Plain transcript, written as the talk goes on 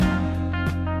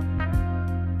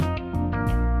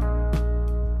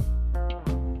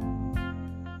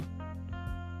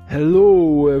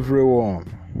Hello everyone,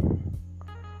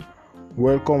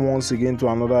 welcome once again to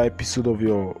another episode of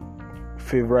your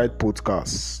favorite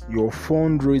podcast, your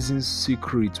fundraising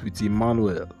secret with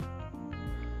Emmanuel.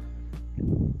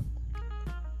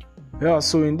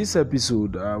 So in this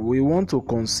episode we want to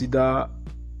consider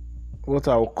what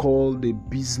I'll call the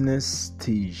business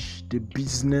stage, the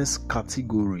business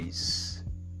categories.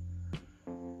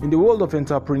 In the world of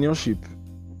entrepreneurship,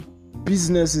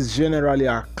 businesses generally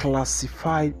are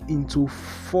classified into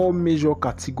 4 major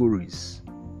categories,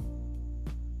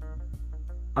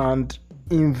 and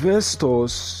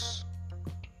investors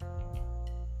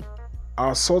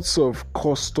are sorts of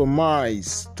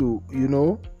customized to,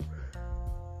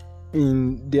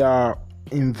 in their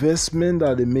investment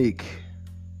that they make.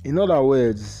 In other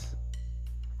words,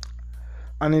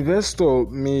 an investor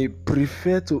may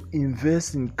prefer to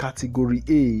invest in category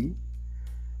A,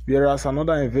 whereas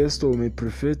another investor may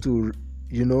prefer to,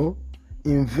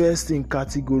 invest in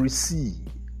category C.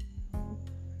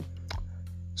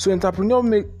 So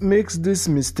entrepreneur makes this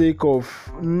mistake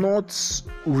of not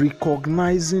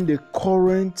recognizing the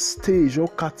current stage or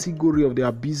category of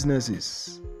their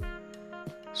businesses.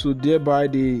 So thereby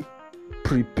they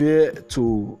prepare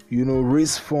to,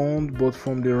 raise funds, but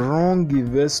from the wrong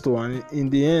investor, and in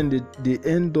the end they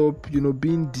end up,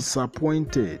 being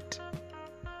disappointed.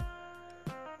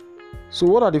 So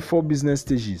what are the 4 business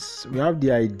stages? We have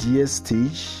the idea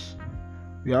stage,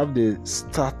 we have the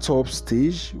startup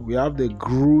stage, we have the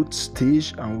growth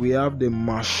stage, and we have the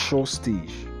mature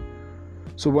stage.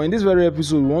 So but in this very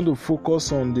episode, we want to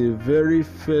focus on the very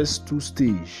first 2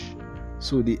 stages.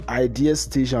 So the idea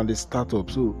stage and the startup.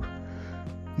 So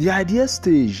the idea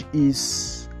stage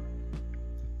is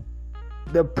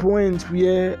the point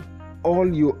where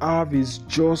all you have is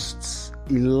just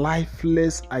a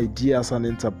lifeless idea as an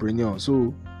entrepreneur.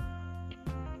 So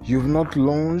you've not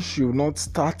launched, you've not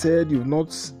started, you've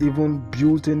not even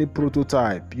built any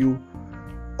prototype.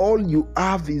 All you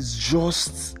have is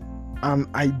just an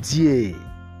idea,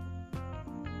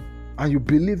 and you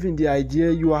believe in the idea.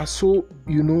 You are so,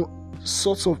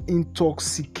 sort of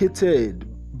intoxicated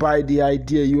by the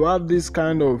idea. You have this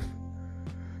kind of,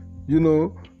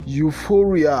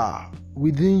 euphoria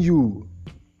within you.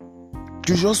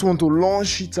 You just want to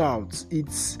launch it out.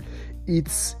 It's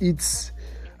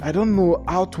I don't know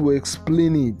how to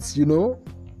explain it,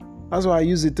 That's why I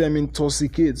use the term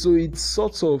intoxicate. So it's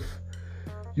sort of,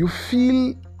 you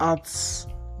feel at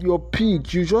your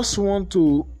peak. You just want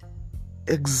to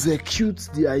execute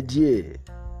the idea.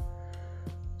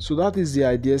 So that is the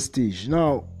idea stage.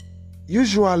 Now,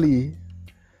 usually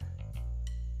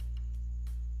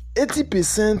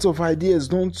 80% of ideas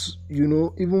don't,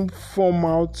 even form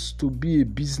out to be a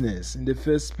business in the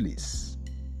first place.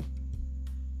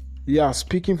 Yeah,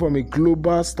 speaking from a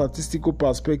global statistical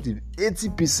perspective,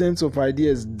 80% of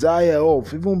ideas die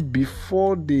off even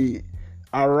before they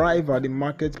arrive at the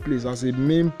marketplace as a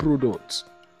main product.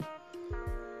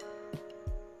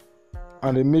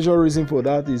 And the major reason for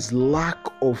that is lack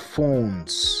of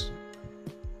funds.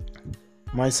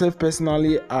 Myself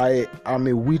personally, I am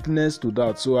a witness to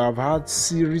that. So I've had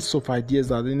series of ideas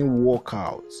that didn't work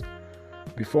out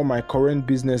before my current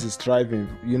business is thriving.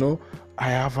 I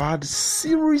have had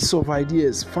series of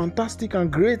ideas, fantastic and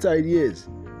great ideas.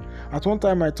 At one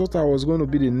time, I thought I was going to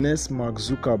be the next Mark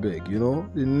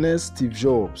Zuckerberg, the next Steve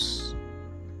Jobs,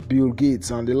 Bill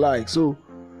Gates, and the like. So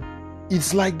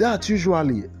it's like that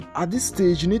usually. At this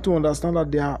stage, you need to understand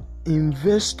that there are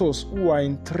investors who are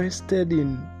interested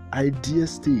in idea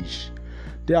stage.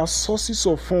 There are sources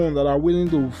of funds that are willing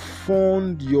to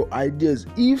fund your ideas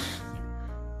if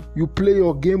you play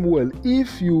your game well,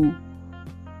 if you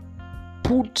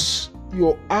put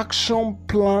your action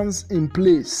plans in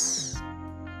place.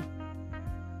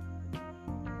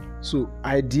 So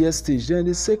idea stage. Then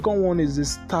the second one is the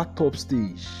startup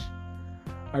stage.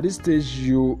 At this stage,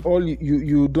 you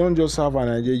don't just have an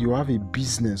idea, you have a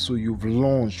business. So you've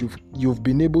launched, you've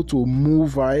been able to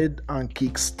move ahead and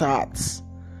kickstart.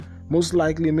 Most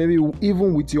likely, maybe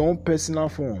even with your own personal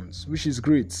funds, which is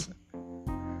great.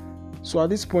 So at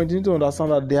this point, you need to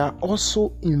understand that there are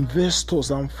also investors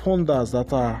and funders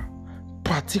that are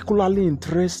particularly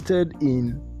interested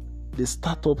in the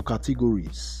startup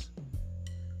categories.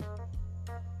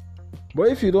 But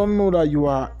if you don't know that you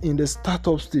are in the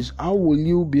startup stage, how will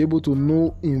you be able to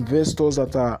know investors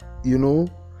that are,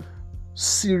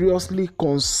 seriously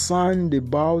concerned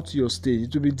about your stage?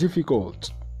 It will be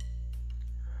difficult.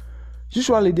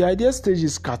 Usually, the idea stage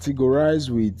is categorized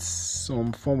with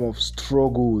some form of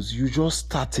struggles. You just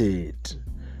started.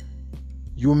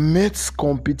 You met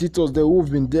competitors that who've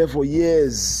been there for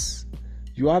years.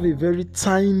 You have a very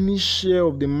tiny share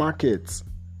of the market.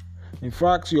 In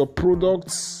fact, your product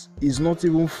is not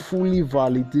even fully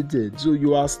validated, so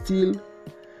you are still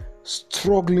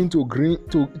struggling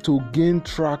to gain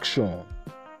traction.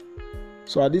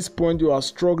 So at this point, you are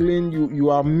struggling. You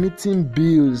are meeting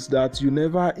bills that you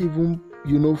never even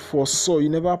foresaw, you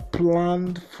never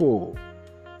planned for.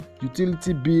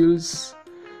 Utility bills,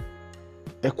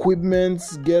 equipment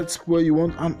gets where you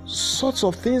want, and sorts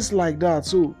of things like that.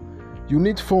 So you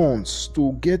need funds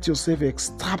to get yourself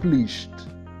established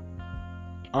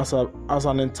as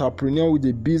an entrepreneur with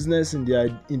a business in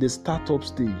the startup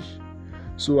stage.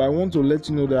 So I want to let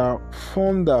you know there are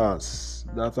funders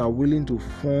that are willing to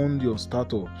fund your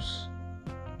startups.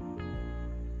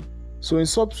 So in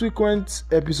subsequent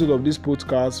episodes of this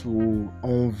podcast, we'll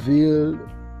unveil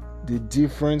the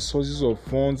different sources of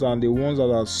funds and the ones that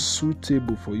are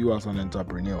suitable for you as an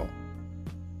entrepreneur.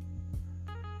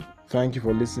 Thank you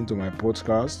for listening to my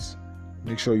podcast.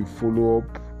 Make sure you follow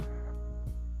up.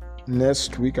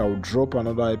 Next week, I will drop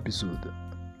another episode.